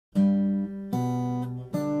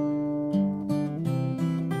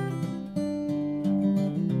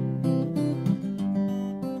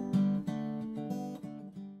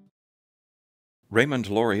Raymond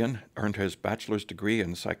Lorion earned his bachelor's degree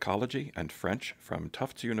in psychology and French from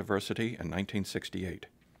Tufts University in 1968.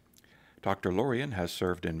 Dr. Lorion has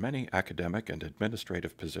served in many academic and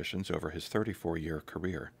administrative positions over his 34-year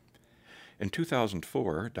career. In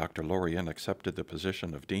 2004, Dr. Lorion accepted the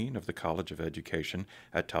position of Dean of the College of Education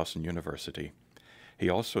at Towson University. He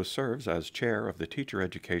also serves as chair of the Teacher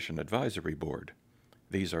Education Advisory Board.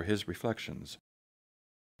 These are his reflections.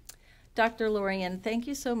 Dr. Lorion, thank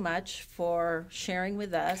you so much for sharing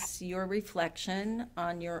with us your reflection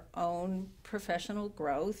on your own professional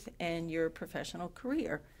growth and your professional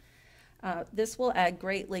career. This will add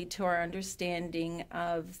greatly to our understanding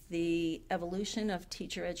of the evolution of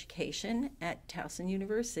teacher education at Towson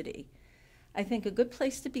University. I think a good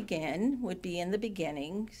place to begin would be in the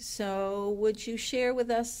beginning. So would you share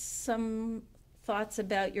with us some thoughts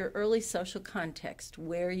about your early social context,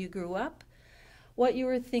 where you grew up, what you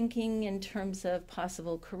were thinking in terms of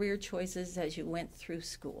possible career choices as you went through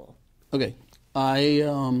school? Okay. I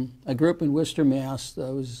grew up in Worcester, Mass. I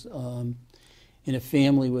was in a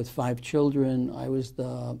family with 5 children. I was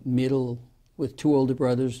the middle with 2 older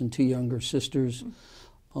brothers and 2 younger sisters.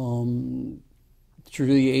 Through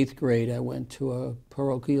the 8th grade, I went to a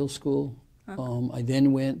parochial school. I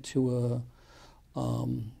then went to a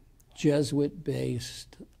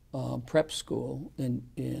Jesuit-based prep school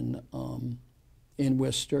in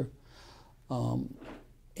Worcester, and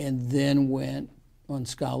then went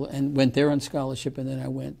there on scholarship, and then I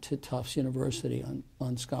went to Tufts University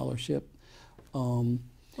on scholarship.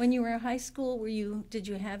 When you were in high school, did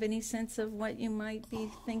you have any sense of what you might be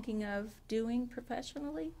thinking of doing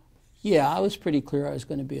professionally? Yeah, I was pretty clear I was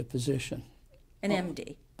going to be a physician. An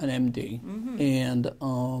MD. An MD. Mm-hmm.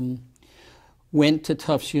 And went to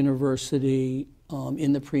Tufts University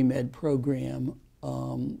in the pre-med program,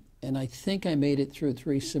 and I think I made it through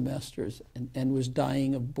 3 semesters and was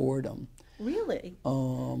dying of boredom. Really?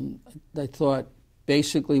 I thought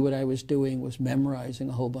basically what I was doing was memorizing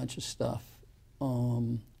a whole bunch of stuff.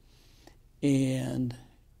 And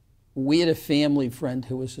we had a family friend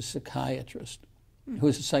who was a psychiatrist, who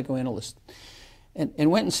was a psychoanalyst,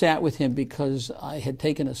 and went and sat with him because I had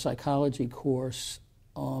taken a psychology course,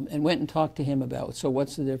 and went and talked to him about, so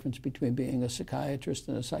what's the difference between being a psychiatrist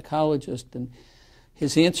and a psychologist? And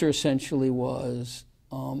his answer essentially was,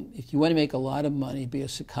 if you want to make a lot of money, be a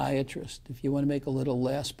psychiatrist. If you want to make a little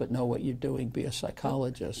less but know what you're doing, be a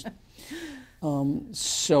psychologist.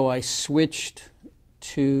 So I switched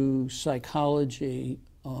to psychology,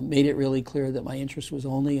 made it really clear that my interest was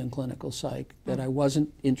only in clinical psych, that I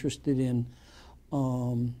wasn't interested in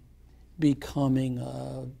becoming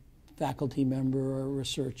a faculty member or a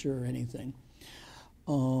researcher or anything.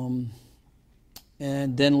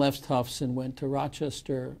 And then left Tufts and went to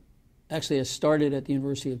Rochester. Actually, I started at the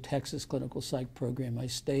University of Texas Clinical Psych program. I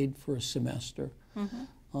stayed for a semester.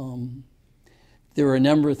 There were a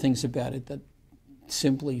number of things about it that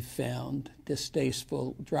simply found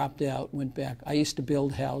distasteful, dropped out, went back. I used to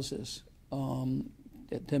build houses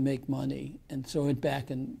to make money, and so I went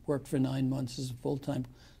back and worked for 9 months as a full-time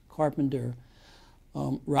carpenter.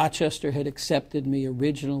 Rochester had accepted me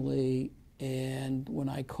originally, and when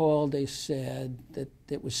I called, they said that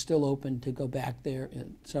it was still open to go back there.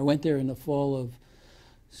 And so I went there in the fall of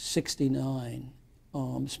 '69,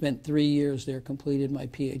 spent 3 years there, completed my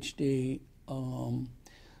PhD,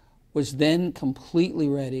 was then completely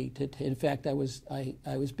ready to in fact, I was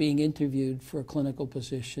being interviewed for a clinical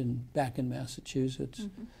position back in Massachusetts.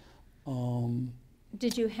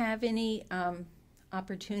 Did you have any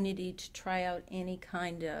opportunity to try out any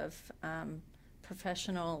kind of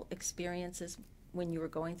professional experiences when you were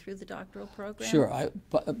going through the doctoral program? Sure.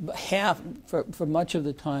 For much of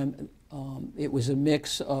the time, it was a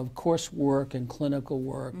mix of coursework and clinical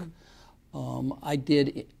work. I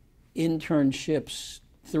did internships,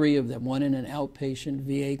 3 of them, one in an outpatient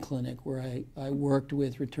VA clinic where I worked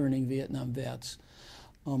with returning Vietnam vets.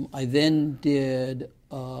 I then did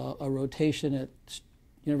a rotation at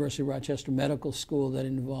University of Rochester Medical School that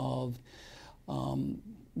involved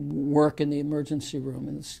work in the emergency room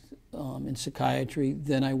in psychiatry.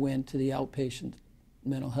 Then I went to the outpatient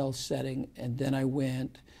mental health setting, and then I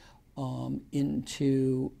went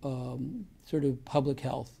into sort of public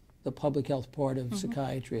health, the public health part of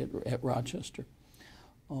psychiatry at Rochester.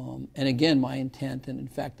 And again, my intent, and in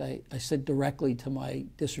fact, I said directly to my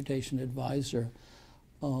dissertation advisor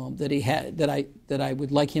that I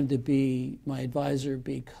would like him to be my advisor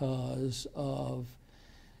because of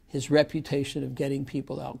his reputation of getting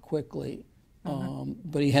people out quickly.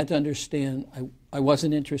 But he had to understand I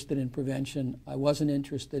wasn't interested in prevention. I wasn't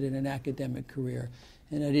interested in an academic career,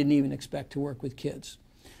 and I didn't even expect to work with kids.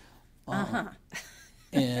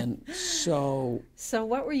 And so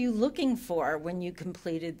what were you looking for when you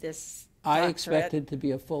completed this I doctorate? expected to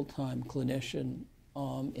be a full-time clinician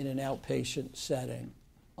in an outpatient setting.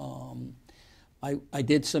 I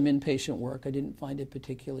did some inpatient work. I didn't find it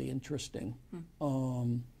particularly interesting.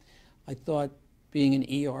 I thought being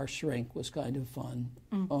an ER shrink was kind of fun,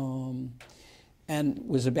 and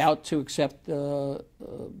was about to accept the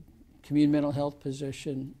community mental health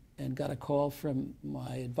position, and got a call from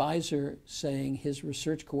my advisor saying his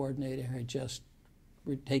research coordinator had just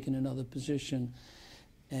taken another position,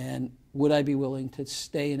 and would I be willing to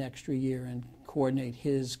stay an extra year and coordinate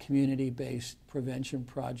his community-based prevention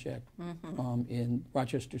project in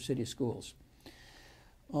Rochester City Schools.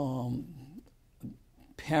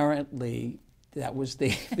 Apparently, that was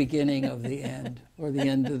the beginning of the end, or the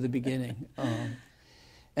end of the beginning.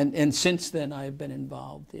 And since then, I've been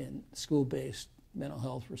involved in school-based mental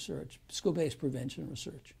health research, school-based prevention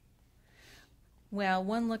research. Well,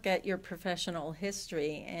 one look at your professional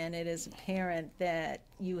history, and it is apparent that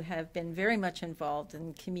you have been very much involved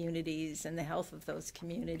in communities and the health of those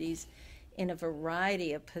communities in a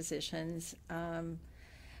variety of positions,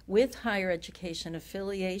 with higher education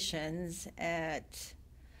affiliations at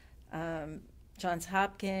Johns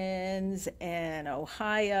Hopkins and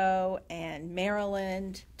Ohio and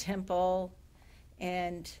Maryland, Temple,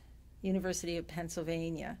 and University of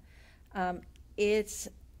Pennsylvania. It's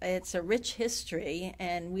a rich history,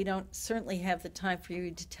 and we don't certainly have the time for you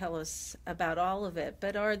to tell us about all of it,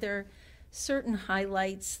 but are there certain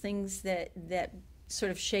highlights, things that sort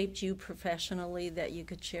of shaped you professionally that you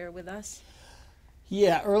could share with us?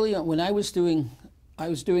 Yeah, early on when I was doing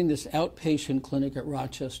this outpatient clinic at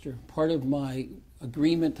Rochester, part of my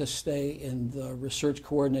agreement to stay in the research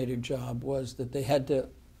coordinator job was that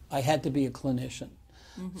I had to be a clinician.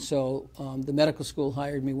 So the medical school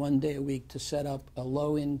hired me one day a week to set up a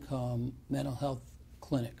low-income mental health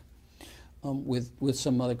clinic with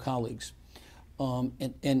some other colleagues.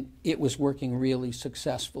 And it was working really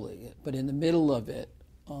successfully. But in the middle of it,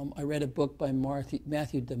 I read a book by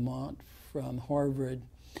Matthew DeMont from Harvard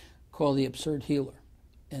called The Absurd Healer.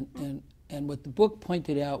 And what the book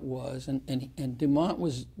pointed out was, and DeMont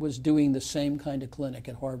was doing the same kind of clinic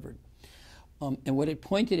at Harvard. And what it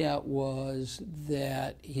pointed out was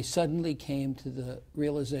that he suddenly came to the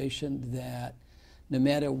realization that no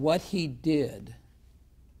matter what he did,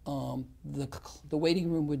 the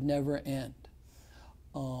waiting room would never end.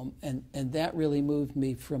 And that really moved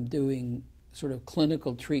me from doing sort of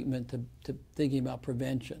clinical treatment to thinking about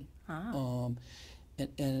prevention. And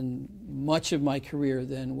much of my career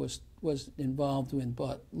then was involved in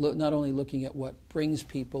not only looking at what brings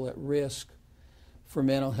people at risk for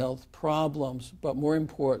mental health problems, but more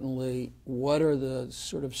importantly, what are the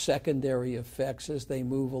sort of secondary effects as they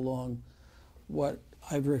move along what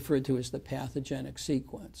I've referred to as the pathogenic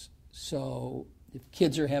sequence. So if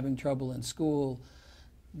kids are having trouble in school,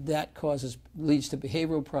 that leads to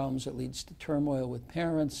behavioral problems, it leads to turmoil with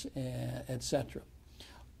parents, et cetera.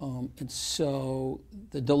 And so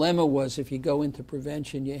the dilemma was, if you go into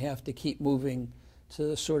prevention, you have to keep moving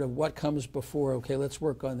to sort of what comes before. Okay, let's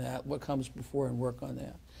work on that. What comes before, and work on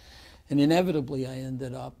that. And inevitably, I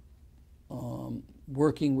ended up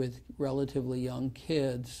working with relatively young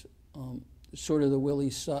kids, sort of the Willie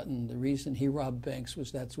Sutton. The reason he robbed banks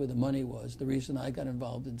was that's where the money was. The reason I got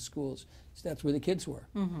involved in schools is that's where the kids were.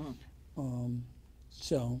 And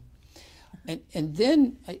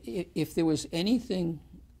then if there was anything,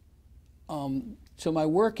 so my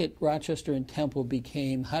work at Rochester and Temple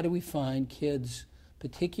became, how do we find kids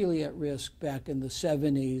particularly at risk back in the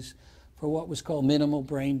 70s for what was called minimal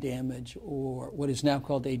brain damage, or what is now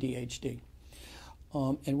called ADHD.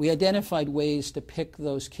 And we identified ways to pick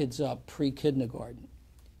those kids up pre-kindergarten.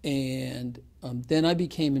 And then I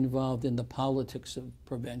became involved in the politics of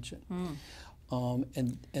prevention.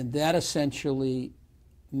 And that essentially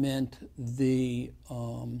meant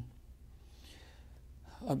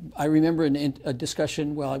I remember a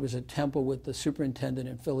discussion while I was at Temple with the superintendent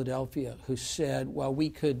in Philadelphia, who said, while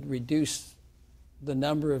we could reduce the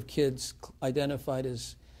number of kids identified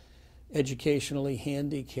as educationally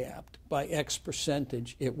handicapped by X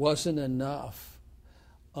percentage, it wasn't enough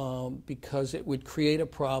because it would create a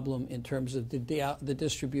problem in terms of the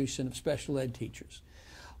distribution of special ed teachers.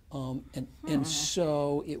 And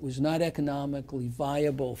so it was not economically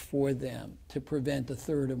viable for them to prevent a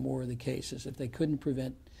third or more of the cases. If they couldn't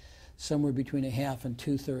prevent somewhere between a half and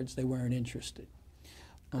 2/3, they weren't interested.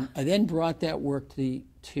 I then brought that work down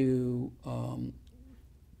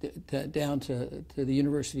to the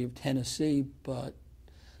University of Tennessee, but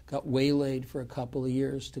got waylaid for a couple of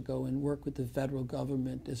years to go and work with the federal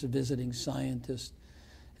government as a visiting scientist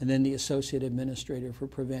and then the associate administrator for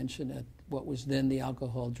prevention at what was then the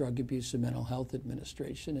Alcohol, Drug Abuse, and Mental Health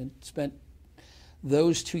Administration, and spent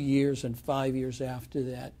those 2 years and 5 years after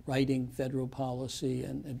that writing federal policy,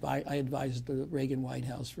 and I advised the Reagan White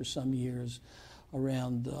House for some years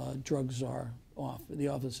around the drug czar, the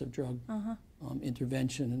Office of Drug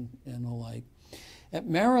Intervention and the like. At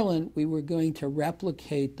Maryland, we were going to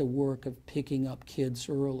replicate the work of picking up kids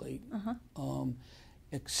early,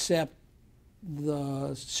 except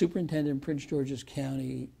the superintendent in Prince George's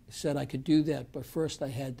County said I could do that, but first I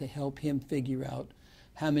had to help him figure out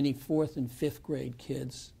how many 4th and 5th grade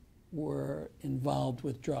kids were involved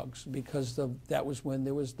with drugs, because that was when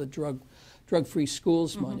there was the drug-free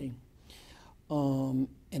schools money. And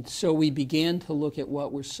so we began to look at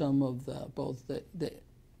what were some of both the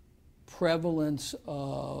prevalence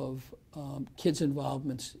of kids'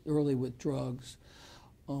 involvements early with drugs.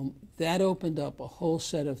 That opened up a whole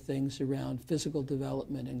set of things around physical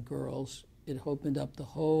development in girls. It opened up the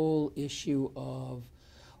whole issue of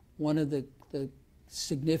one of the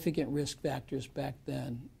significant risk factors back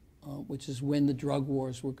then, which is when the drug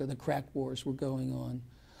wars the crack wars were going on,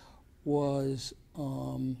 was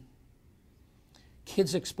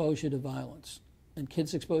kids' exposure to violence and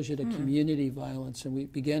kids' exposure to community violence. And we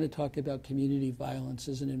began to talk about community violence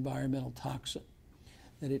as an environmental toxin,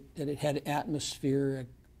 that it had atmospheric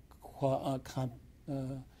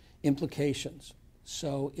implications.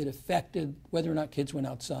 So it affected whether or not kids went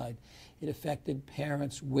outside. It affected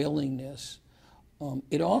parents' willingness.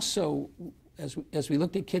 It also, as we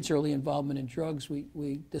looked at kids' early involvement in drugs,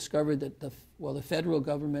 we discovered that the federal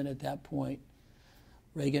government at that point,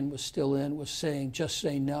 Reagan was still in, was saying just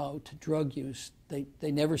say no to drug use.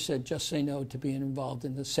 They never said just say no to being involved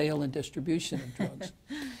in the sale and distribution of drugs.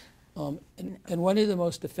 And one of the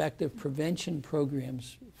most effective prevention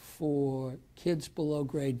programs for kids below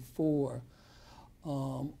grade 4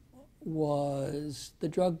 was the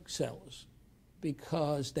drug sellers,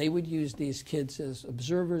 because they would use these kids as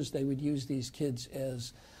observers. They would use these kids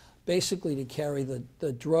as basically to carry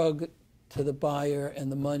the drug to the buyer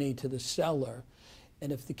and the money to the seller.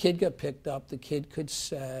 And if the kid got picked up, the kid could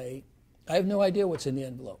say, I have no idea what's in the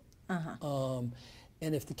envelope.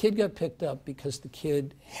 And if the kid got picked up because the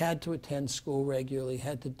kid had to attend school regularly,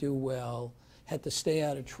 had to do well, had to stay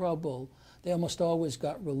out of trouble, they almost always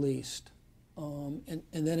got released. And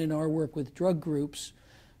then in our work with drug groups,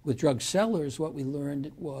 with drug sellers, what we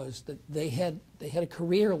learned was that they had a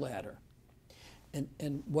career ladder.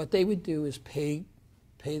 And what they would do is pay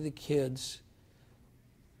the kids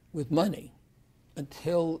with money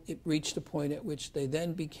until it reached a point at which they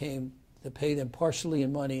then became to pay them partially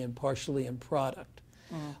in money and partially in product.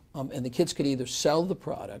 And the kids could either sell the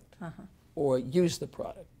product or use the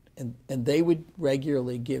product. And they would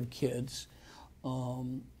regularly give kids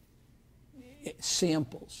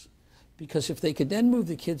samples, because if they could then move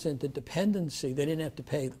the kids into dependency, they didn't have to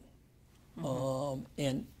pay them.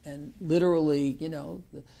 And literally,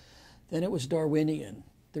 then it was Darwinian.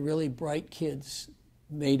 The really bright kids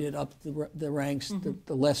made it up the ranks.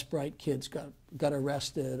 The less bright kids got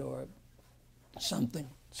arrested or something.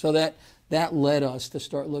 So that led us to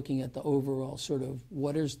start looking at the overall sort of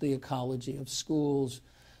what is the ecology of schools,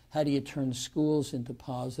 how do you turn schools into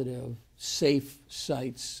positive, safe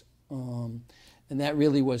sites, and that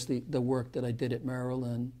really was the work that I did at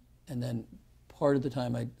Maryland. And then part of the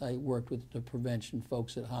time I worked with the prevention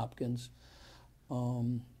folks at Hopkins.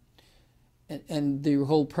 And the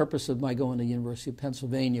whole purpose of my going to the University of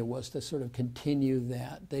Pennsylvania was to sort of continue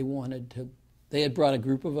that. They had brought a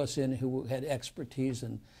group of us in who had expertise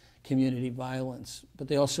in community violence, but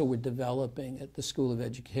they also were developing at the School of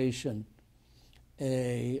Education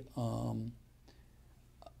a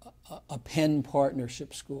Penn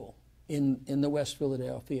partnership school in the West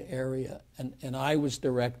Philadelphia area. And I was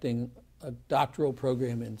directing a doctoral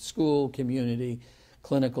program in school, community,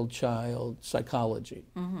 clinical child psychology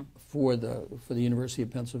for the University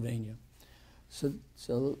of Pennsylvania.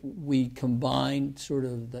 So we combined sort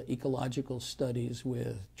of the ecological studies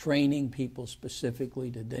with training people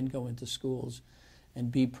specifically to then go into schools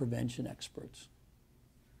and be prevention experts.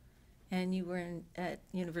 And you were at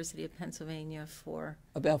University of Pennsylvania for?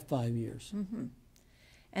 About 5 years.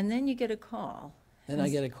 And then you get a call. I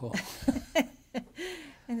get a call.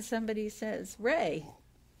 And somebody says, Ray,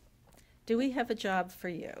 do we have a job for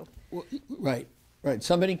you? Well, right.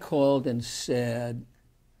 Somebody called and said,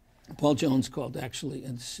 Paul Jones called actually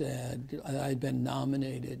and said I'd been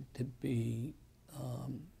nominated to be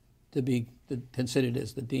considered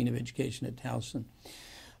as the Dean of Education at Towson.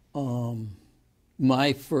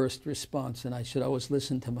 My first response, and I should always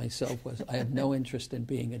listen to myself, was I have no interest in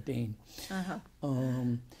being a dean.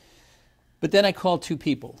 But then I called two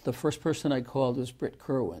people. The first person I called was Britt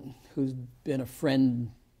Kerwin, who's been a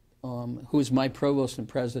friend, who was my provost and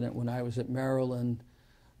president when I was at Maryland.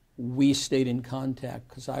 We stayed in contact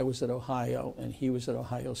because I was at Ohio and he was at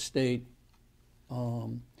Ohio State.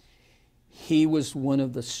 He was one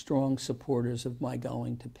of the strong supporters of my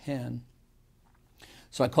going to Penn.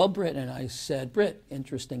 So I called Britt and I said, Britt,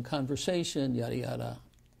 interesting conversation, yada, yada.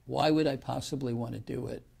 Why would I possibly want to do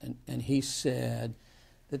it? And he said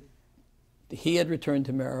that he had returned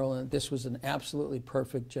to Maryland. This was an absolutely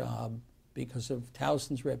perfect job because of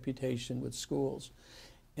Towson's reputation with schools.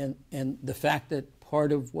 And the fact that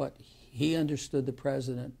part of what he understood the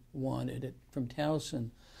president wanted from Towson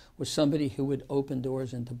was somebody who would open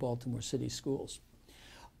doors into Baltimore City schools.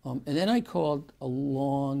 And then I called a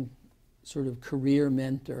long sort of career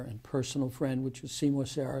mentor and personal friend, which was Seymour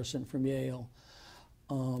Saracen from Yale.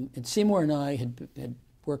 And Seymour and I had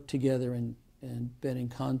worked together and been in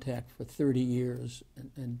contact for 30 years.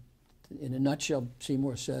 And in a nutshell,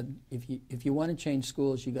 Seymour said, if you want to change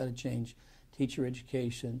schools, you got to change teacher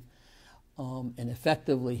education. And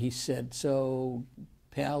effectively, he said, so,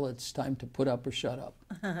 pal, it's time to put up or shut up,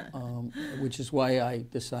 which is why I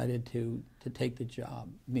decided to take the job.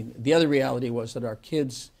 I mean, the other reality was that our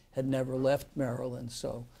kids had never left Maryland,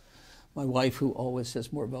 so my wife, who always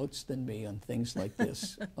has more votes than me on things like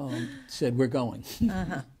this, said, we're going.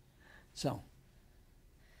 So.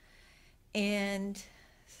 And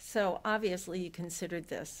so obviously you considered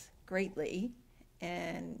this greatly,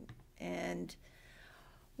 and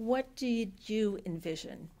what did you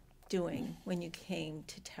envision doing when you came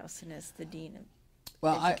to Towson as the Dean of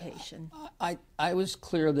Education? I was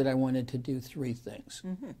clear that I wanted to do three things.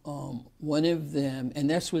 Mm-hmm. One of them, and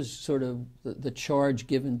this was sort of the charge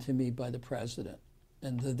given to me by the president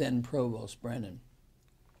and the then provost, Brennan,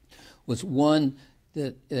 was one,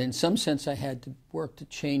 that in some sense I had to work to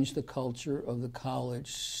change the culture of the college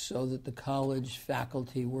so that the college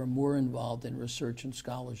faculty were more involved in research and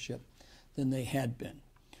scholarship than they had been.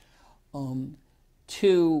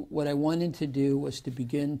 Two, what I wanted to do was to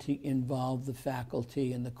begin to involve the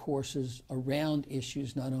faculty in the courses around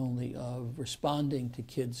issues not only of responding to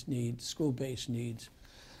kids' needs, school-based needs,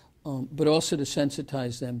 but also to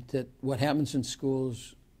sensitize them that what happens in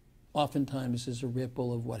schools oftentimes is a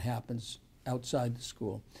ripple of what happens outside the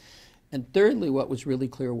school. And thirdly, what was really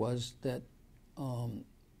clear was that,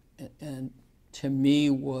 and to me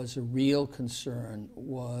was a real concern,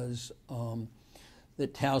 was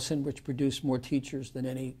that Towson, which produced more teachers than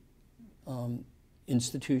any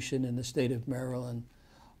institution in the state of Maryland,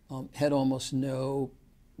 had almost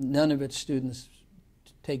none of its students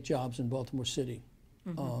take jobs in Baltimore City.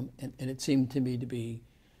 Mm-hmm. And it seemed to me to be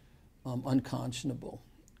unconscionable.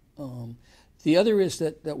 The other is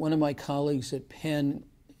that one of my colleagues at Penn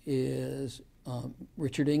is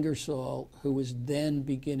Richard Ingersoll, who was then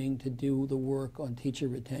beginning to do the work on teacher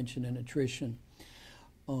retention and attrition.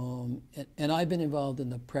 And I've been involved in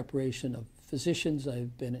the preparation of physicians,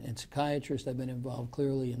 and psychiatrists. I've been involved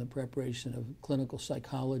clearly in the preparation of clinical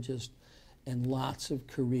psychologists and lots of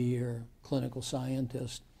career clinical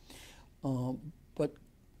scientists. But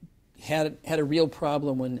had a real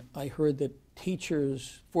problem when I heard that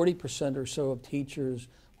teachers, 40% or so of teachers,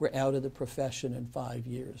 were out of the profession in 5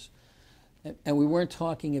 years. And we weren't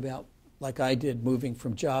talking about, like I did, moving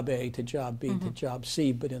from job A to job B mm-hmm. to job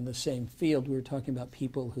C, but in the same field. We were talking about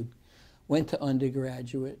people who went to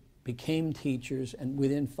undergraduate, became teachers, and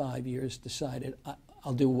within 5 years decided,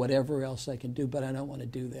 I'll do whatever else I can do, but I don't want to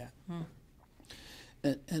do that.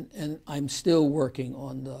 And I'm still working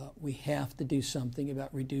on we have to do something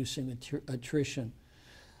about reducing attrition,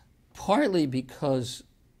 partly because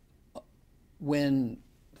when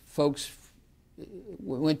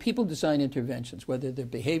people design interventions, whether they're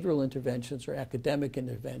behavioral interventions or academic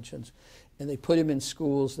interventions, and they put them in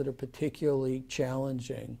schools that are particularly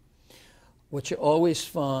challenging, what you always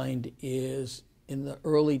find is in the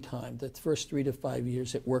early time, the first 3 to 5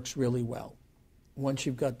 years, it works really well. Once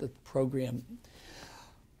you've got the program,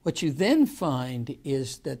 what you then find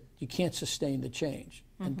is that you can't sustain the change.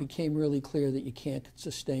 Mm-hmm. And it became really clear that you can't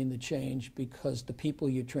sustain the change because the people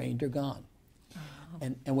you trained are gone.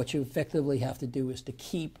 And what you effectively have to do is to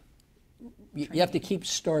you have to keep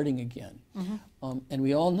starting again. Mm-hmm. And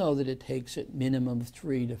we all know that it takes at minimum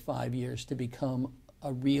 3 to 5 years to become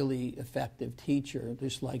a really effective teacher,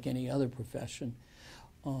 just like any other profession.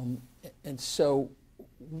 And so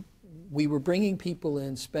we were bringing people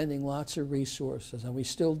in, spending lots of resources, and we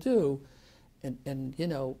still do. And you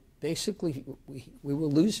know, basically we were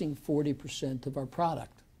losing 40% of our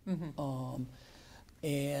product. Mm-hmm.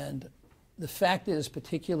 And the fact is,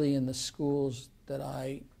 particularly in the schools that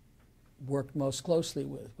I work most closely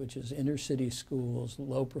with, which is inner city schools,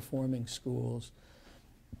 low-performing schools.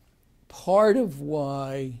 Part of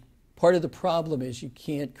the problem is you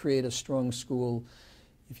can't create a strong school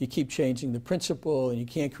if you keep changing the principal, and you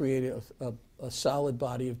can't create a solid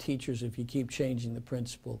body of teachers if you keep changing the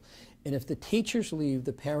principal. And if the teachers leave,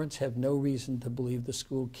 the parents have no reason to believe the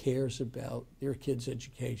school cares about their kids'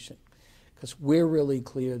 education. Because we're really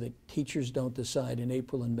clear that teachers don't decide in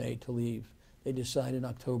April and May to leave. They decide in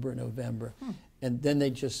October and November. And then they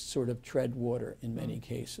just sort of tread water in many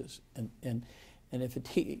cases. And if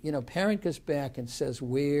a parent goes back and says,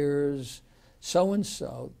 "Where's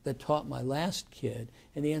so-and-so that taught my last kid?"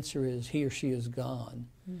 and the answer is he or she is gone,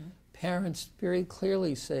 parents very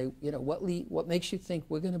clearly say, what makes you think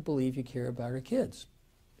we're going to believe you care about our kids?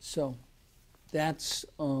 So that's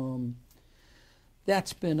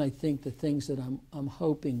been, I think, the things that I'm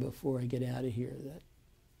hoping before I get out of here that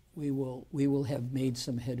we will have made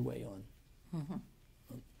some headway on.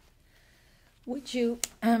 Would you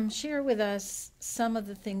share with us some of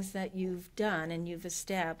the things that you've done and you've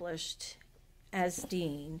established as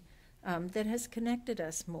dean that has connected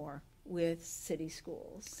us more with city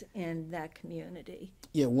schools and that community?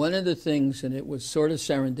 Yeah, one of the things, and it was sort of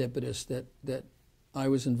serendipitous that I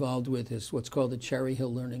was involved with, is what's called the Cherry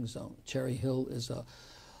Hill Learning Zone. Cherry Hill is a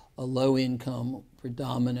low-income,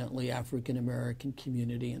 predominantly African-American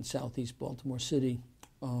community in southeast Baltimore City.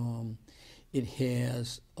 It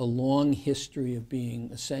has a long history of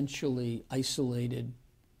being essentially isolated,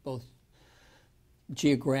 both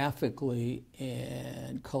geographically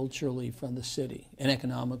and culturally from the city, and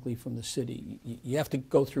economically from the city. You have to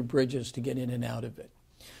go through bridges to get in and out of it.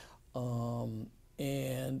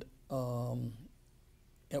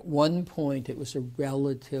 At one point, it was a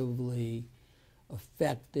relatively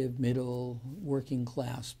effective middle working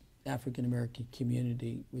class African American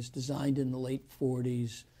community. It was designed in the late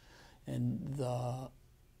 40s, and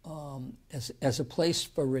as a place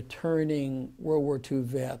for returning World War II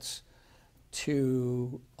vets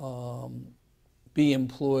to be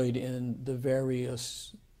employed in the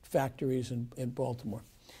various factories in Baltimore.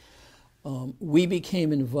 We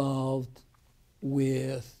became involved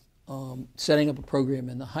with setting up a program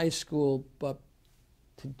in the high school, but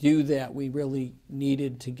to do that, we really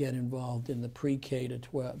needed to get involved in the pre-K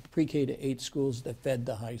to 8 schools that fed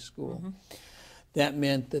the high school. That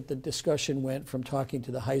meant that the discussion went from talking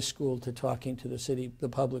to the high school to talking to the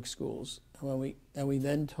public schools. And we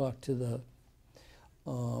then talked to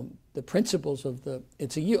the principals of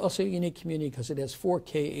it's also a unique community because it has 4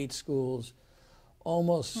 K-8 schools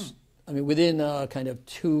almost, within a kind of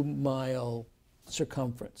 2-mile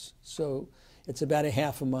circumference. So it's about a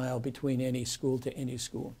half a mile between any school to any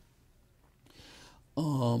school.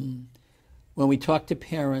 When we talked to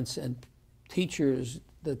parents and teachers,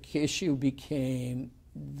 the issue became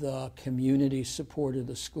the community support of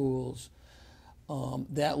the schools.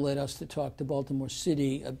 That led us to talk to Baltimore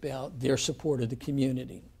City about their support of the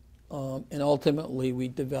community. And ultimately, we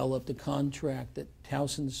developed a contract that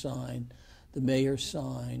Towson signed, the mayor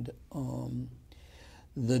signed,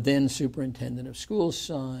 the then superintendent of schools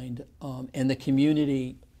signed, and the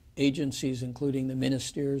community agencies, including the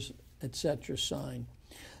ministers, et cetera, signed,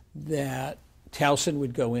 that Towson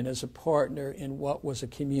would go in as a partner in what was a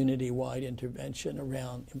community-wide intervention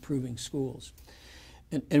around improving schools.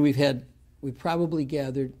 And we've probably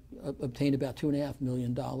obtained about $2.5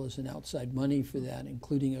 million in outside money for that,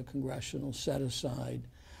 including a congressional set-aside.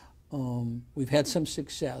 We've had some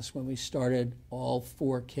success. When we started, all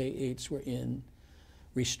 4 K-8s were in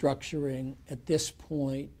restructuring. At this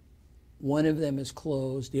point, one of them is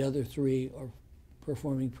closed. The other 3 are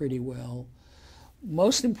performing pretty well.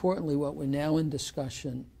 Most importantly, what we're now in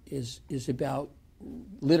discussion is about,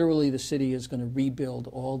 literally the city is going to rebuild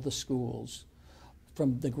all the schools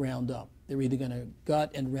from the ground up. They're either going to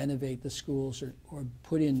gut and renovate the schools or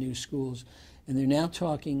put in new schools. And they're now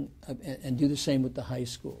talking and do the same with the high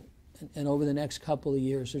school. And over the next couple of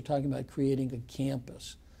years, they're talking about creating a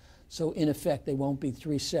campus. So in effect, they won't be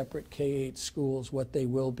 3 separate K-8 schools. What they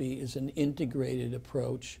will be is an integrated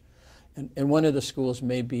approach. And one of the schools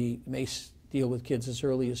may deal with kids as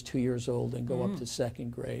early as 2 years old and go up to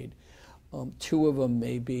 2nd grade. 2 of them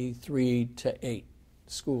may be 3 to 8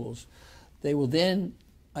 schools. They will then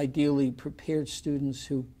ideally prepare students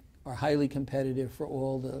who are highly competitive for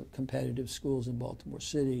all the competitive schools in Baltimore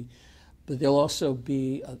City, but there'll also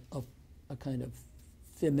be a kind of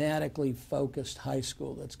thematically focused high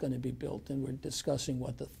school that's going to be built, and we're discussing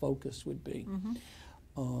what the focus would be.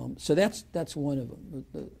 So that's one of them.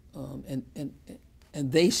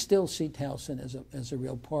 And they still see Towson as a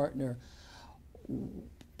real partner.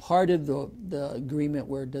 part of the agreement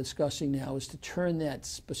we're discussing now is to turn that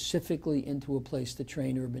specifically into a place to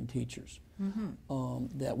train urban teachers.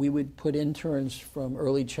 That we would put interns from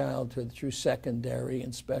early childhood through secondary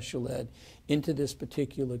and special ed into this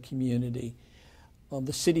particular community.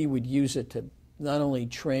 The city would use it to not only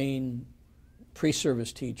train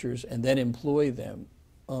pre-service teachers and then employ them,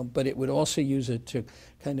 but it would also use it to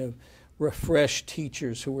kind of refresh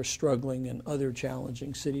teachers who were struggling in other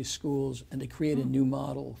challenging city schools and to create a new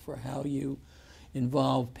model for how you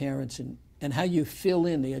involve parents and how you fill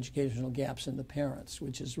in the educational gaps in the parents,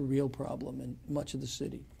 which is a real problem in much of the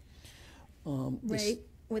city. Ray,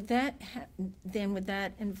 would that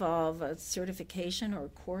involve a certification or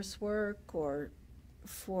coursework or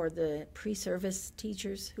for the pre-service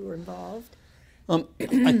teachers who are involved? I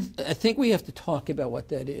think we have to talk about what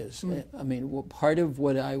that is. I mean, part of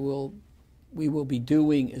what we will be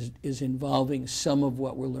doing is involving some of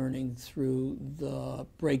what we're learning through the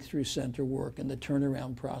Breakthrough Center work and the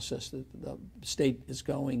turnaround process that the state is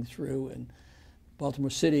going through, and Baltimore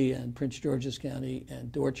City and Prince George's County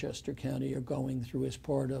and Dorchester County are going through as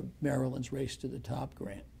part of Maryland's Race to the Top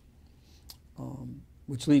grant,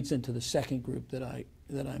 which leads into the second group that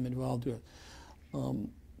I'm involved with.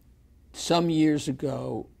 Some years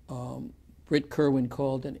ago, Britt Kerwin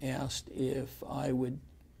called and asked if I would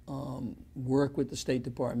work with the State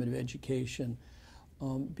Department of Education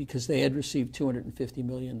because they had received $250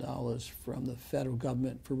 million from the federal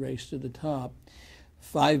government for Race to the Top,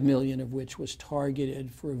 $5 million of which was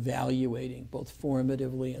targeted for evaluating both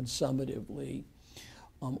formatively and summatively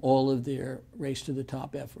all of their Race to the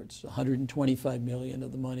Top efforts. $125 million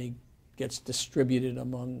of the money gets distributed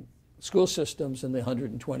among school systems, and the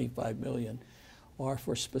 $125 million are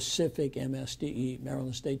for specific MSDE,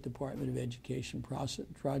 Maryland State Department of Education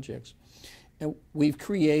projects. And we've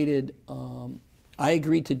created, I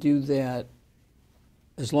agreed to do that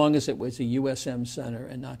as long as it was a USM center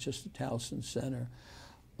and not just a Towson center,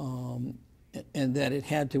 and that it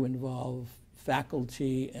had to involve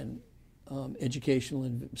faculty and educational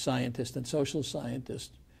and scientists and social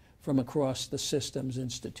scientists from across the system's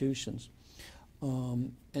institutions.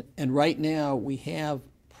 And right now we have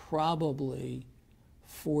probably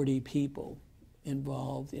 40 people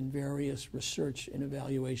involved in various research and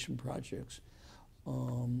evaluation projects.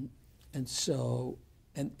 And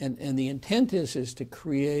the intent is to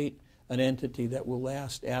create an entity that will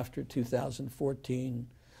last after 2014.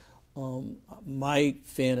 My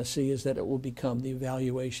fantasy is that it will become the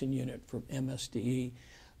evaluation unit for MSDE,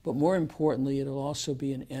 but more importantly, it'll also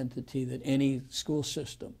be an entity that any school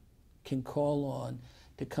system can call on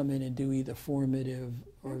to come in and do either formative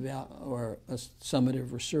or a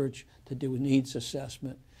summative research, to do a needs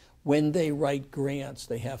assessment. When they write grants,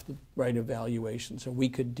 they have to write evaluations, so we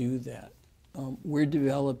could do that. We're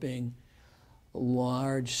developing a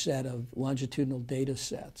large set of longitudinal data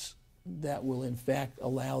sets that will in fact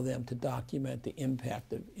allow them to document the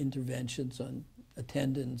impact of interventions on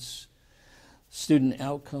attendance, student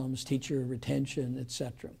outcomes, teacher retention,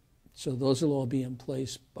 etc. So those will all be in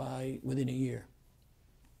place within a year.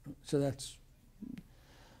 So that's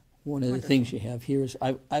one of the things you have here. Is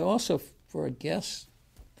I also, for a guess,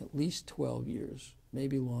 at least 12 years,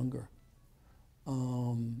 maybe longer,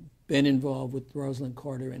 been involved with Rosalind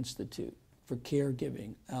Carter Institute for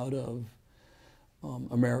caregiving out of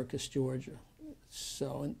Americus, Georgia.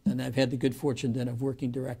 So, and I've had the good fortune then of working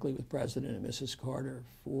directly with President and Mrs. Carter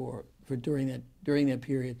for during that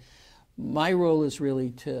period. My role is really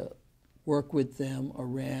to work with them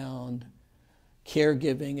around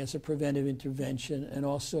caregiving as a preventive intervention, and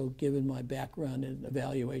also, given my background in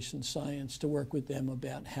evaluation science, to work with them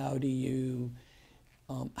about how do you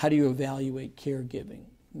evaluate caregiving.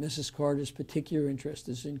 Mrs. Carter's particular interest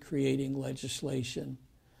is in creating legislation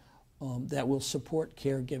that will support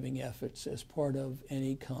caregiving efforts as part of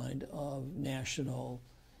any kind of national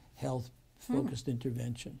health-focused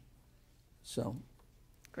intervention. So,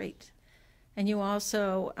 great. And you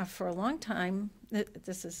also, for a long time,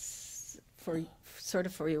 this is for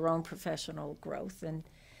your own professional growth, and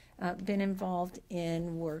been involved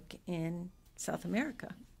in work in South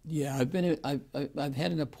America. Yeah, I've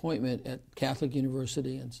had an appointment at Catholic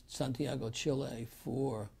University in Santiago, Chile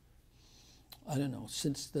for, I don't know,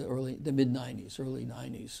 since the mid-90s, early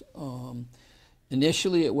 90s.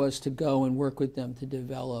 Initially it was to go and work with them to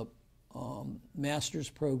develop master's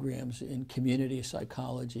programs in community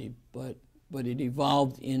psychology, but it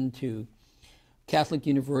evolved into Catholic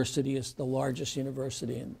University is the largest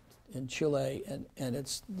university in Chile, and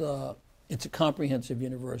it's a comprehensive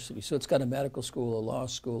university. So it's got a medical school, a law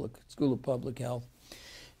school, a school of public health.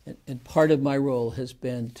 And part of my role has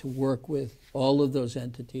been to work with all of those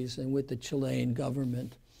entities and with the Chilean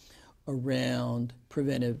government around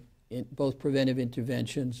both preventive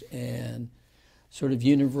interventions and sort of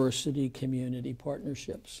university community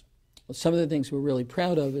partnerships. Some of the things we're really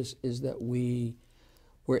proud of is that we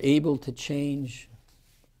were able to change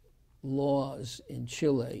laws in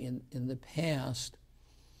Chile. In the past,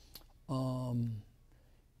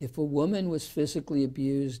 if a woman was physically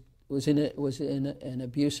abused, was in an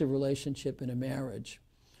abusive relationship in a marriage,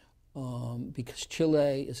 because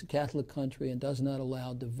Chile is a Catholic country and does not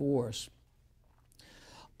allow divorce,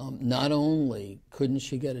 not only couldn't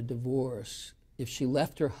she get a divorce, if she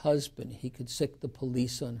left her husband, he could sic the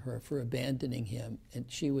police on her for abandoning him, and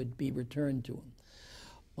she would be returned to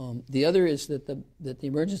him. The other is that the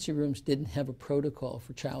emergency rooms didn't have a protocol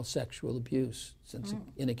for child sexual abuse, since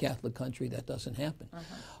in a Catholic country that doesn't happen.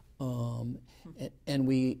 And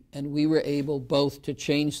we were able both to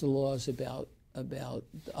change the laws about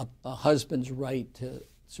a husband's right to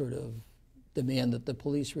sort of demand that the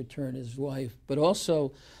police return his wife, but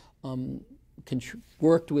also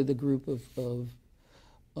worked with a group of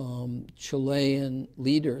Chilean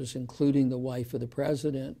leaders, including the wife of the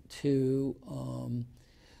president, to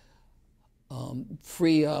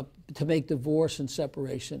free up, to make divorce and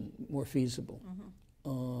separation more feasible.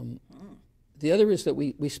 The other is that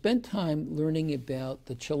we spent time learning about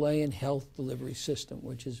the Chilean health delivery system,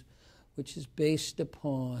 which is based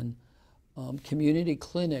upon community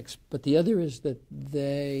clinics, but the other is that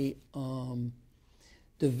they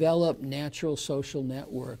develop natural social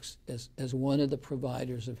networks as one of the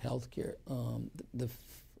providers of healthcare.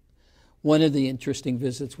 One of the interesting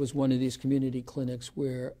visits was one of these community clinics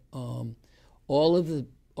where all of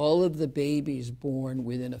the babies born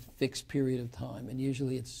within a fixed period of time, and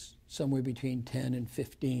usually it's somewhere between 10 and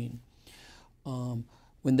 15.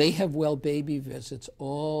 When they have well baby visits,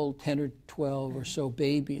 all 10 or 12 or so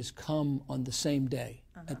babies come on the same day,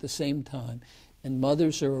 at the same time. And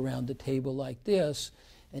mothers are around the table like this,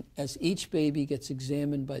 and as each baby gets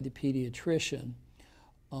examined by the pediatrician,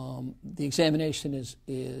 the examination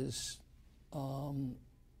is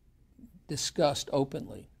discussed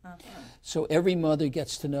openly. So every mother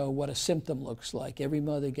gets to know what a symptom looks like. Every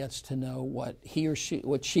mother gets to know what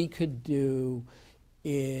she could do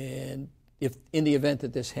in the event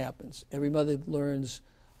that this happens. Every mother learns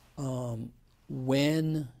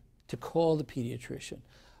when to call the pediatrician.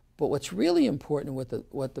 But what's really important, what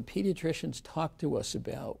the pediatricians talked to us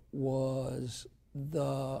about, was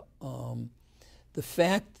the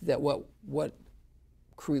fact that what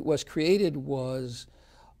was created was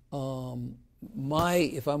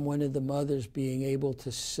if I'm one of the mothers, being able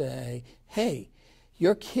to say, hey,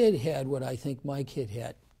 your kid had what I think my kid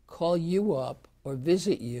had. Call you up or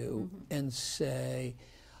visit you and say,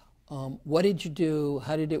 what did you do?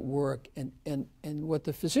 How did it work? And what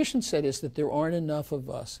the physician said is that there aren't enough of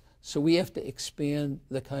us, so we have to expand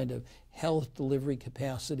the kind of health delivery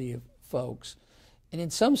capacity of folks. And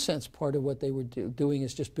in some sense, part of what they were doing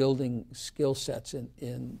is just building skill sets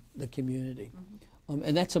in the community.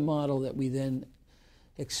 And that's a model that we then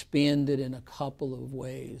expanded in a couple of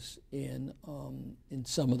ways in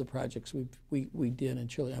some of the projects we did in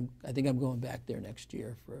Chile. I think I'm going back there next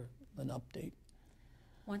year for an update.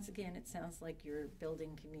 Once again, it sounds like you're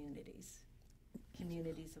building communities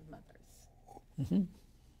of mothers.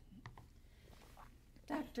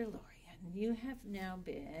 Dr. Lorion, you have now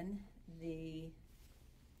been the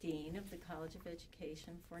Dean of the College of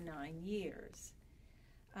Education for 9 years.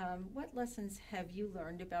 What lessons have you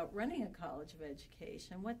learned about running a college of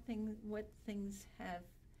education? What things have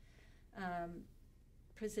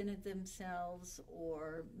presented themselves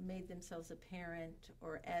or made themselves apparent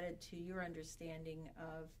or added to your understanding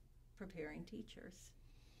of preparing teachers?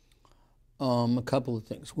 A couple of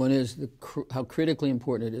things. One is how critically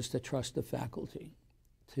important it is to trust the faculty.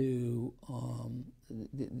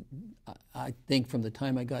 I think from the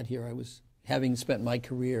time I got here, I was, having spent my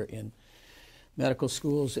career in medical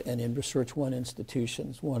schools and in Research One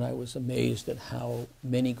institutions, I was amazed at how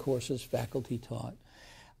many courses faculty taught.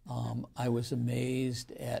 I was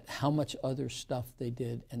amazed at how much other stuff they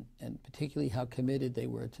did, and particularly how committed they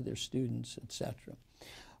were to their students, etc.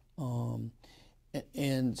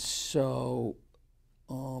 And so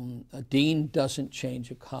a dean doesn't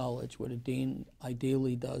change a college. What a dean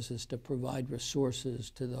ideally does is to provide resources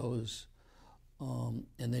to those and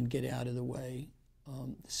then get out of the way.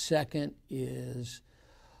 Second is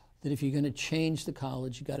that if you're going to change the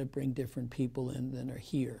college, you've got to bring different people in than are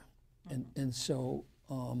here. And so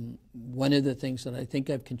one of the things that I think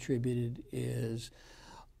I've contributed is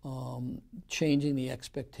changing the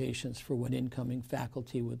expectations for what incoming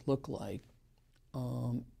faculty would look like,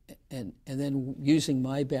 and then using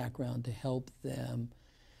my background to help them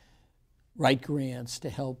write grants to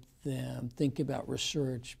help them think about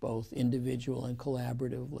research, both individual and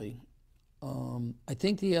collaboratively. I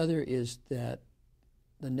think the other is that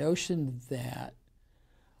the notion that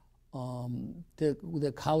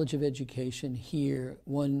the College of Education here,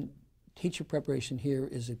 teacher preparation here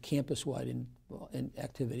is a campus-wide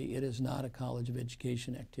activity. It is not a College of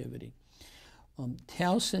Education activity.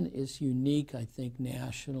 Towson is unique, I think,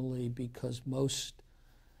 nationally because most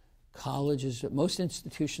colleges, most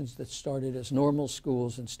institutions that started as normal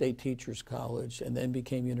schools and state teachers college and then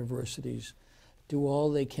became universities do all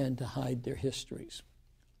they can to hide their histories.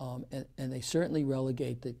 And they certainly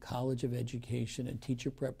relegate the College of Education and teacher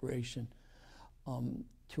preparation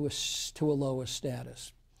to a lower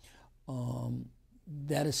status.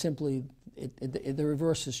 That is simply, the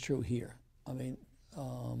reverse is true here. I mean,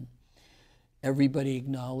 everybody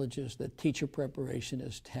acknowledges that teacher preparation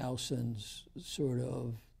is Towson's sort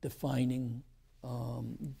of defining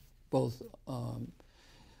both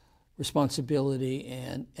responsibility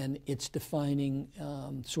and its defining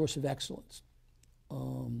source of excellence.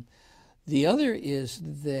 The other is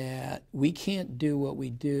that we can't do what we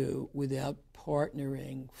do without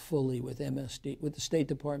partnering fully with MSD, with the State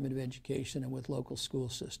Department of Education and with local school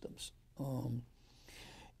systems. And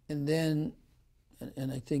then,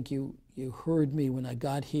 and I think you heard me when I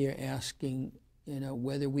got here asking,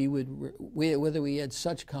 whether we had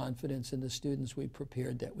such confidence in the students we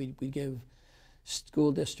prepared that we give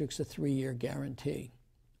school districts a 3-year guarantee,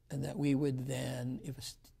 and that we would then, if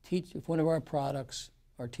one of our products,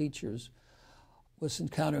 our teachers, was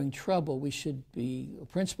encountering trouble, a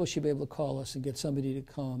principal should be able to call us and get somebody to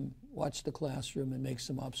come, watch the classroom, and make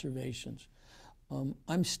some observations.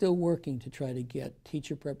 I'm still working to try to get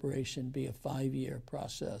teacher preparation be a 5-year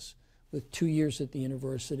process with 2 years at the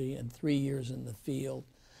university and 3 years in the field,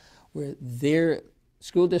 where their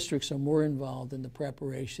school districts are more involved in the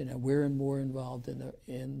preparation and we're more involved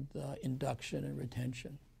in the induction and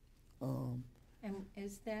retention. And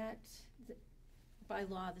is that, by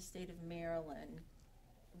law, the state of Maryland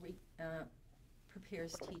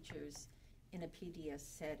prepares teachers in a PDS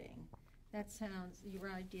setting?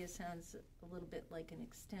 Your idea sounds a little bit like an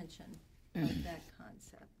extension of that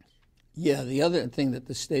concept. Yeah, the other thing that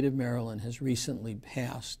the state of Maryland has recently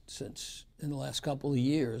passed in the last couple of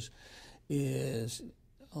years is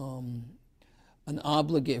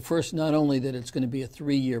first, not only that it's going to be a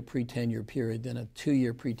 3-year pre-tenure period, then a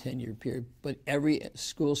 2-year pre-tenure period, but every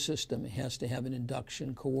school system has to have an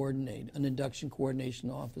induction coordination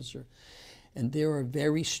officer. And there are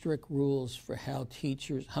very strict rules for how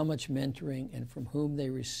much mentoring and from whom they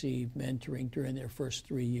receive mentoring during their first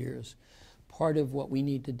 3 years. Part of what we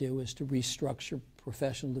need to do is to restructure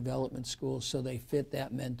professional development schools so they fit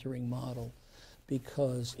that mentoring model,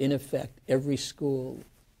 because in effect, every school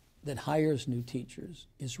that hires new teachers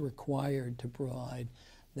is required to provide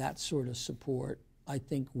that sort of support. I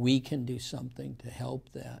think we can do something to help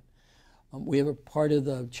that. We have a part of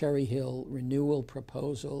the Cherry Hill renewal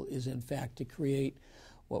proposal is in fact to create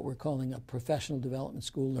what we're calling a professional development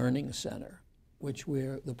school learning center,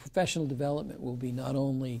 where the professional development will be not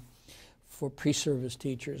only for pre-service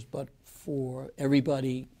teachers, but for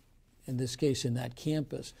everybody, in this case in that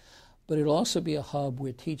campus. But it'll also be a hub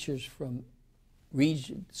where teachers from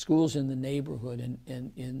schools in the neighborhood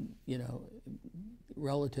and in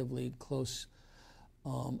relatively close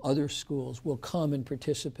other schools will come and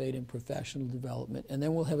participate in professional development. And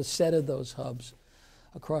then we'll have a set of those hubs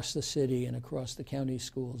across the city and across the county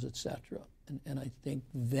schools, et cetera. And I think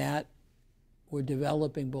that we're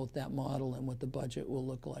developing both that model and what the budget will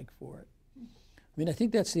look like for it. I mean, I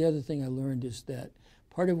think that's the other thing I learned is that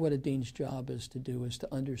part of what a dean's job is to do is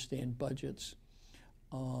to understand budgets.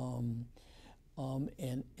 And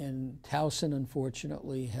Towson,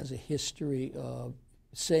 unfortunately, has a history of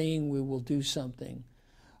saying we will do something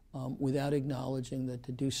without acknowledging that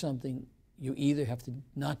to do something, you either have to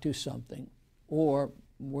not do something, or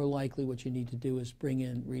more likely what you need to do is bring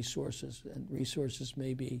in resources. And resources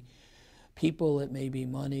may be people, it may be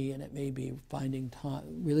money, and it may be finding time,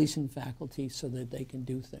 releasing faculty so that they can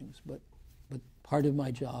do things. But part of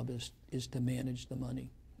my job is to manage the money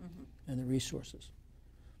and the resources.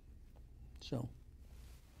 So,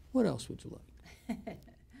 what else would you like?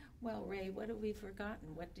 Well, Ray, what have we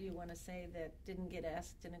forgotten? What do you want to say that didn't get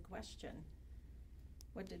asked in a question?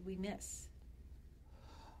 What did we miss?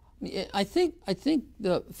 I think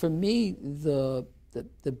for me the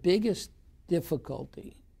biggest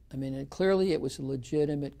difficulty, I mean, and clearly it was a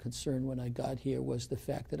legitimate concern when I got here, was the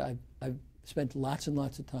fact that I've spent lots and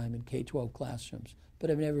lots of time in K-12 classrooms,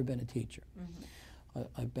 but I've never been a teacher. Mm-hmm.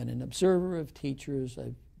 I've been an observer of teachers.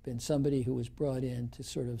 I've been somebody who was brought in to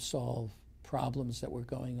sort of solve problems that were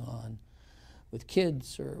going on. with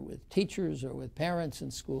kids or with teachers or with parents in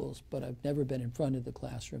schools, but I've never been in front of the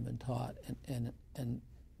classroom and taught. And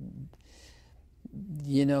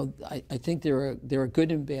you know, I think there are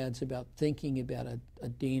good and bads about thinking about a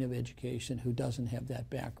dean of education who doesn't have that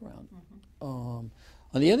background. On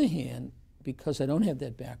the other hand, because I don't have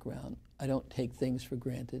that background, I don't take things for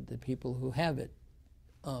granted that people who have it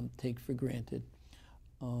take for granted.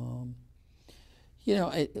 You know,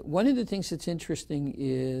 one of the things that's interesting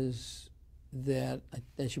is that,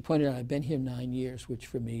 as you pointed out, I've been here 9 years, which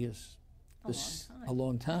for me is a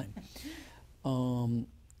long time.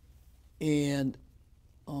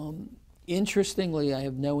 Interestingly, I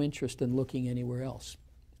have no interest in looking anywhere else.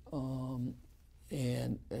 You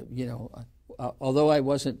know, although I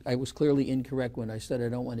was clearly incorrect when I said I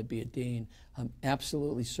don't want to be a dean. I'm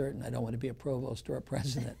absolutely certain I don't want to be a provost or a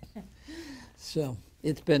president. So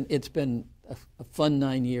it's been a fun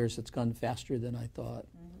 9 years. It's gone faster than I thought,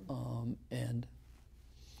 and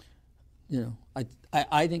you know,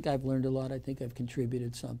 I think I've learned a lot. I think I've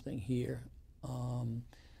contributed something here,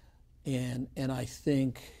 and I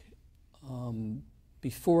think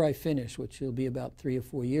before I finish, which will be about 3 or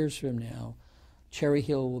 4 years from now, Cherry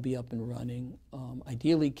Hill will be up and running.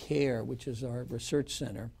 Ideally CARE, which is our research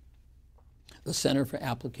center, the Center for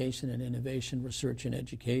Application and Innovation, Research and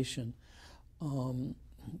Education,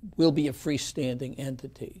 will be a freestanding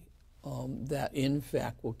entity that, in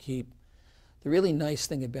fact, will keep. The really nice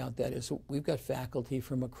thing about that is we've got faculty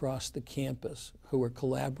from across the campus who are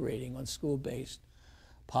collaborating on school-based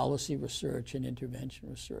policy research and intervention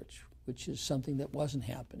research, which is something that wasn't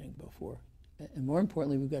happening before. And more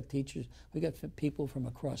importantly, we've got teachers, we've got people from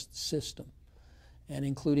across the system, and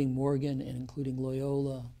including Morgan and including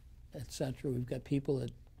Loyola, et cetera. We've got people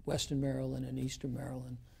at Western Maryland and Eastern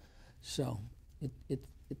Maryland. So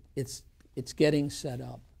it's getting set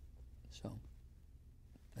up. So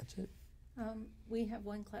that's it. We have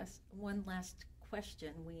one last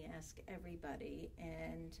question we ask everybody,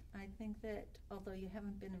 and I think that although you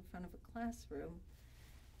haven't been in front of a classroom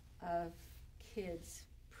of kids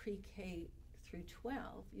pre-K through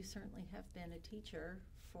 12, you certainly have been a teacher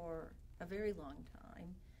for a very long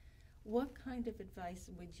time. What kind of advice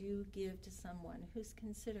would you give to someone who's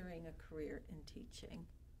considering a career in teaching?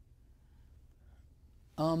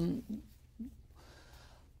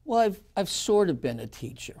 Well, I've sort of been a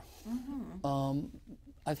teacher. I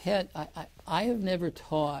have never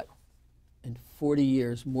taught in 40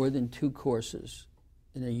 years more than 2 courses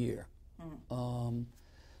in a year.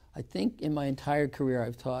 I think in my entire career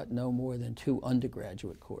I've taught no more than 2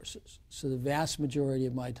 undergraduate courses. So the vast majority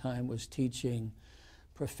of my time was teaching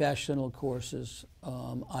professional courses,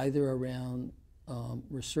 either around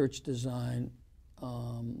research design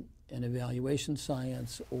and evaluation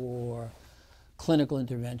science or clinical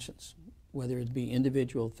interventions, whether it be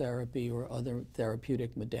individual therapy or other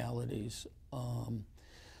therapeutic modalities.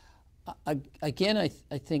 Again, I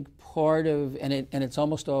think part of, and it's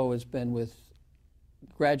almost always been with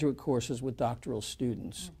graduate courses with doctoral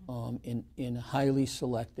students in highly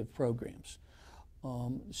selective programs,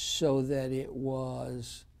 so that it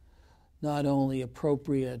was not only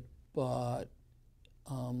appropriate but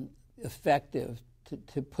effective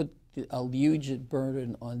to put a huge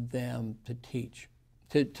burden on them to teach,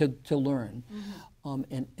 to learn,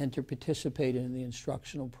 and to participate in the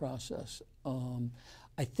instructional process.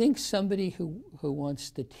 I think somebody who wants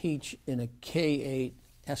to teach in a K-8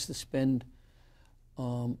 has to spend,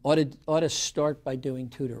 ought to start by doing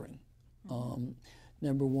tutoring,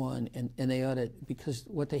 number one, and they ought to, because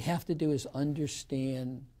what they have to do is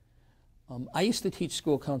understand. I used to teach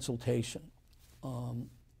school consultation,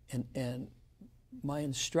 and my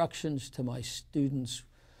instructions to my students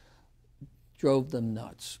drove them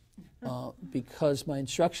nuts, because my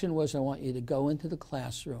instruction was, I want you to go into the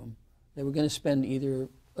classroom. They were going to spend either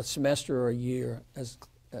a semester or a year. I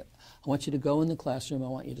want you to go in the classroom. I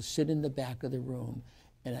want you to sit in the back of the room,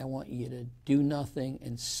 and I want you to do nothing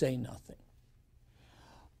and say nothing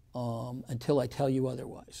until I tell you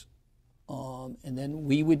otherwise. And then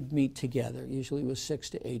we would meet together, usually with 6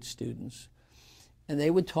 to 8 students, and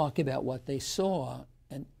they would talk about what they saw,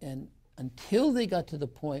 and until they got to the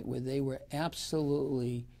point where they were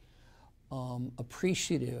absolutely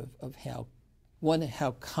appreciative of how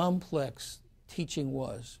complex teaching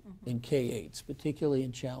was in K-8s, particularly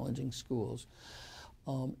in challenging schools,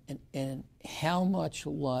 and how much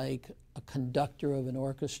like a conductor of an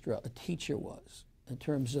orchestra a teacher was, in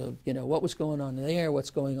terms of, you know, what was going on there,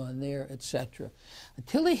 what's going on there, etc.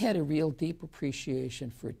 Until they had a real deep appreciation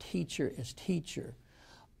for a teacher as teacher,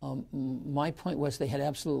 my point was they had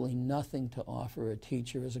absolutely nothing to offer a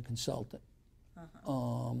teacher as a consultant.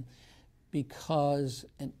 Because,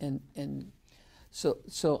 and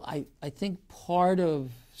So I think part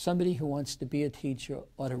of somebody who wants to be a teacher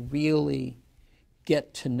ought to really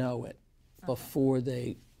get to know it before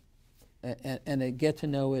they, and they get to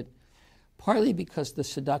know it partly because the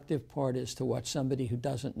seductive part is to watch somebody who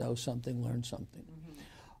doesn't know something learn something.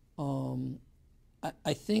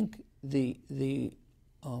 I think the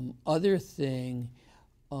other thing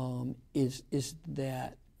is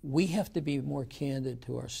that we have to be more candid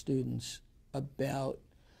to our students about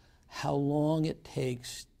how long it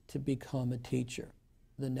takes to become a teacher.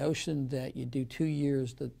 The notion that you do 2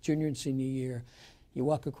 years, the junior and senior year, you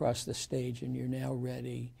walk across the stage and you're now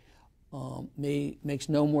ready, makes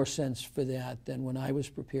no more sense for that than when I was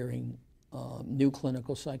preparing new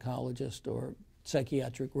clinical psychologists or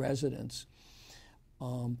psychiatric residents.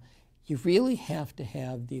 You really have to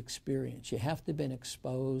have the experience. You have to have been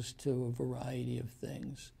exposed to a variety of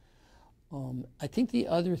things. I think the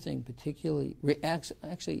other thing, particularly,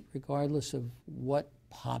 actually, regardless of what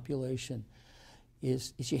population,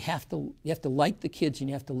 is you have to like the kids and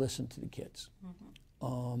you have to listen to the kids.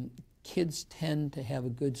 Kids tend to have a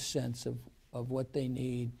good sense of what they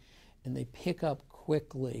need, and they pick up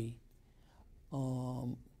quickly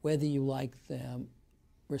whether you like them,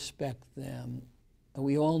 respect them. And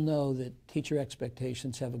we all know that teacher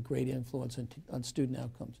expectations have a great influence on student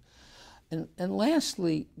outcomes. And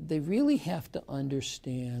lastly, they really have to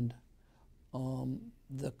understand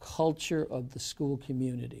the culture of the school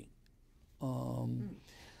community.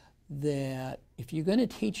 That if you're going to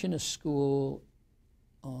teach in a school,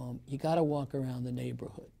 you got to walk around the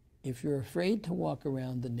neighborhood. If you're afraid to walk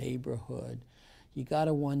around the neighborhood, you got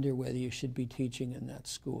to wonder whether you should be teaching in that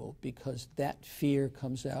school, because that fear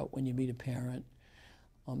comes out when you meet a parent.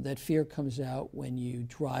 That fear comes out when you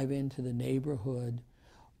drive into the neighborhood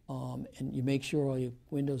and you make sure all your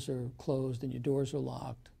windows are closed and your doors are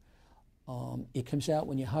locked. It comes out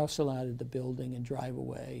when you hustle out of the building and drive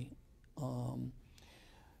away.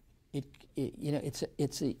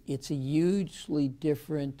 It's a hugely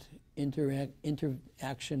different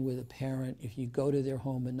interaction with a parent if you go to their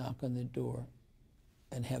home and knock on their door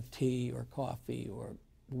and have tea or coffee or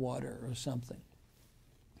water or something.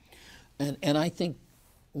 And I think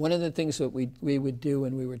one of the things that we would do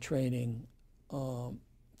when we were training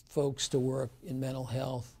folks to work in mental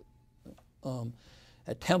health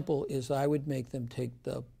at Temple is I would make them take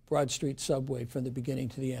the Broad Street subway from the beginning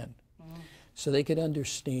to the end so they could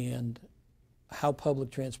understand how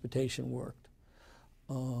public transportation worked.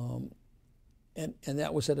 And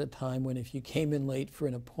that was at a time when if you came in late for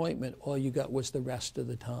an appointment, all you got was the rest of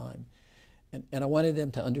the time. And I wanted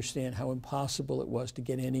them to understand how impossible it was to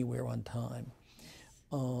get anywhere on time.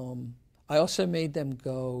 I also made them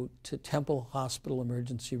go to Temple Hospital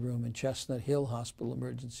Emergency Room and Chestnut Hill Hospital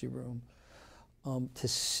Emergency Room to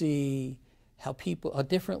see how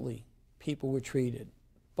differently people were treated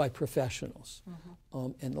by professionals,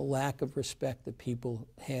 and the lack of respect that people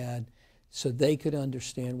had, so they could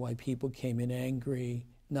understand why people came in angry,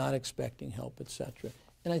 not expecting help, etc.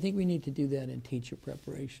 And I think we need to do that in teacher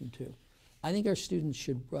preparation too. I think our students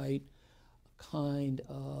should write a kind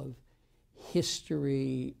of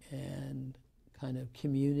history and kind of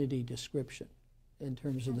community description in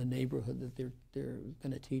terms of the neighborhood that they're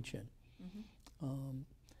going to teach in.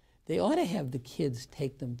 They ought to have the kids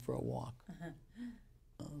take them for a walk.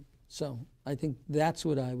 So I think that's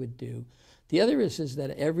what I would do. The other is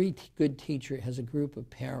that every good teacher has a group of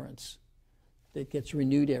parents that gets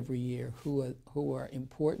renewed every year who are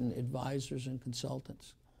important advisors and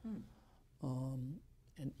consultants.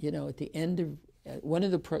 And you know, at the end of one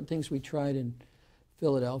of the things we tried in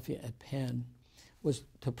Philadelphia at Penn was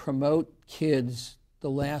to promote kids the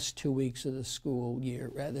last 2 weeks of the school year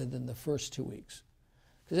rather than the first 2 weeks,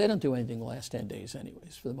 because they don't do anything the last 10 days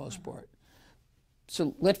anyways, for the most part.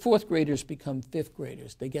 So let fourth graders become fifth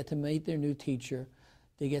graders. They get to meet their new teacher.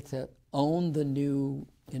 They get to own the new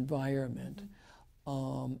environment.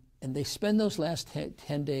 And they spend those last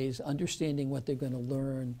 10 days understanding what they're going to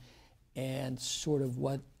learn and sort of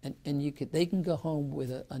what, and they can go home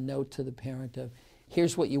with a note to the parent of,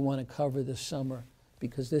 here's what you want to cover this summer,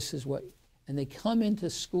 because this is what, and they come into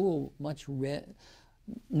school much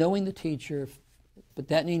knowing the teacher, but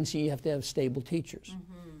that means you have to have stable teachers.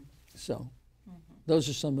 So those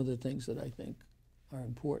are some of the things that I think are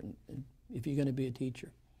important if you're going to be a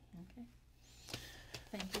teacher. Okay.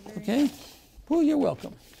 Thank you very much. Okay? Well, you're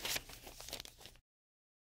welcome.